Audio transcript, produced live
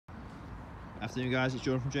Afternoon guys, it's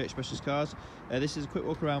Jordan from JH Specialist Cars. This is a quick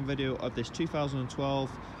walk around video of this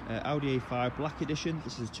 2012 Audi A5 Black Edition.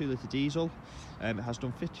 This is a 2-litre diesel. It has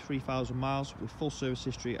done 53,000 miles with full service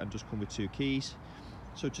history and does come with 2 keys.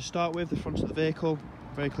 So to start with, the front of the vehicle,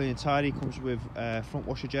 very clean and tidy, comes with front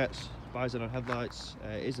washer jets, bi-xenon headlights.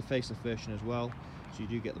 It is a facelift version as well, so you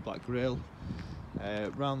do get the black grille.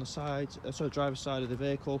 Round the side, driver's side of the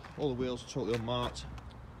vehicle, all the wheels are totally unmarked.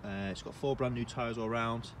 It's got 4 brand new tyres all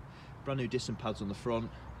round. Brand new disc and pads on the front.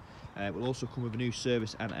 It will also come with a new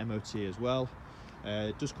service and MOT as well.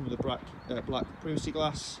 It does come with a black privacy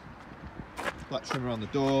glass, black trim around the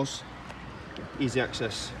doors, easy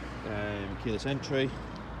access keyless entry.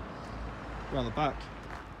 Around the back,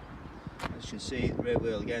 as you can see, the rear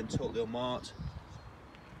wheel again totally unmarked.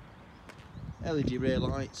 LED rear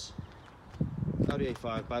lights, Audi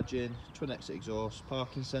A5 badging, twin exit exhaust,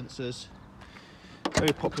 parking sensors.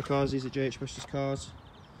 Very popular cars these at JH Specialist Cars.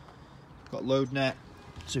 Got load net,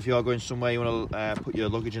 so if you are going somewhere you want to put your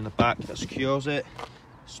luggage in the back, that secures it.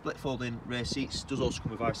 Split folding rear seats, does also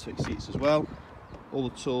come with Isofix seats as well. All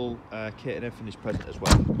the tool kit and everything is present as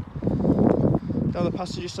well. Down the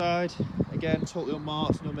passenger side, again totally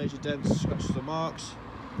unmarked, no major dents, scratches or marks.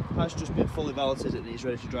 Has just been fully valeted and is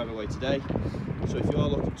ready to drive away today. So if you are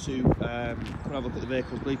looking to come have a look at the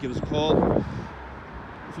vehicles, please give us a call.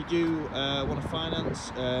 If you do want to finance,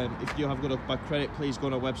 if you do have good or bad credit, please go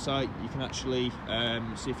on our website. You can actually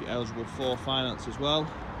see if you're eligible for finance as well.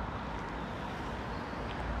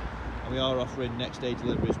 And we are offering next day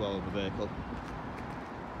delivery as well on the vehicle.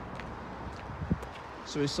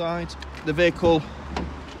 So inside, the vehicle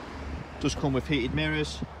does come with heated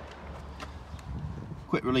mirrors,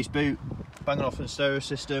 quick release boot, Bang & Olufsen stereo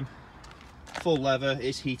system, full leather,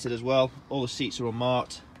 is heated as well. All the seats are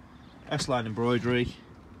unmarked, S-line embroidery.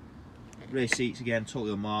 Rear seats again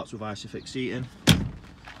totally unmarked with Isofix seating.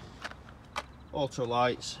 Auto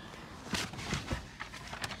lights.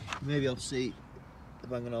 You may be able to see the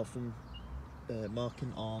Bang & Olufsen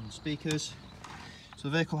marking on speakers. So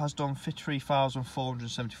the vehicle has done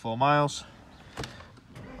 53,474 miles.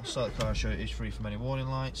 I'll start the car and show it is free from any warning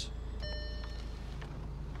lights.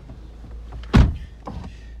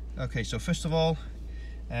 Okay, so first of all,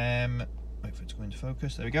 wait for it to go into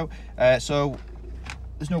focus, there we go. So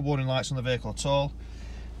there's no warning lights on the vehicle at all.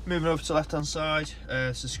 Moving over to the left hand side,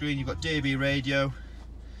 it's the screen. You've got DAB radio,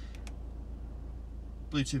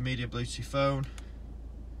 Bluetooth media, Bluetooth phone,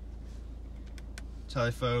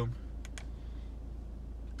 telephone,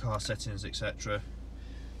 car settings, etc.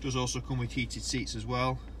 Does also come with heated seats as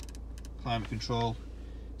well, climate control,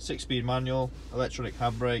 6-speed manual, electronic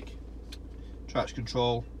handbrake, traction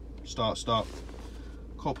control, start stop,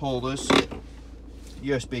 cup holders,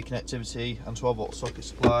 USB connectivity and 12-volt socket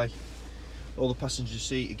supply. All the passenger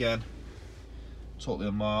seat again totally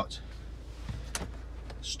unmarked.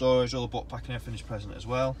 Storage, all the book pack and everything is present as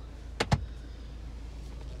well.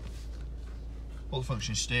 Full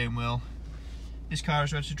function steering wheel. This car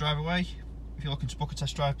is ready to drive away. If you're looking to book a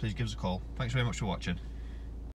test drive, please give us a call. Thanks very much for watching.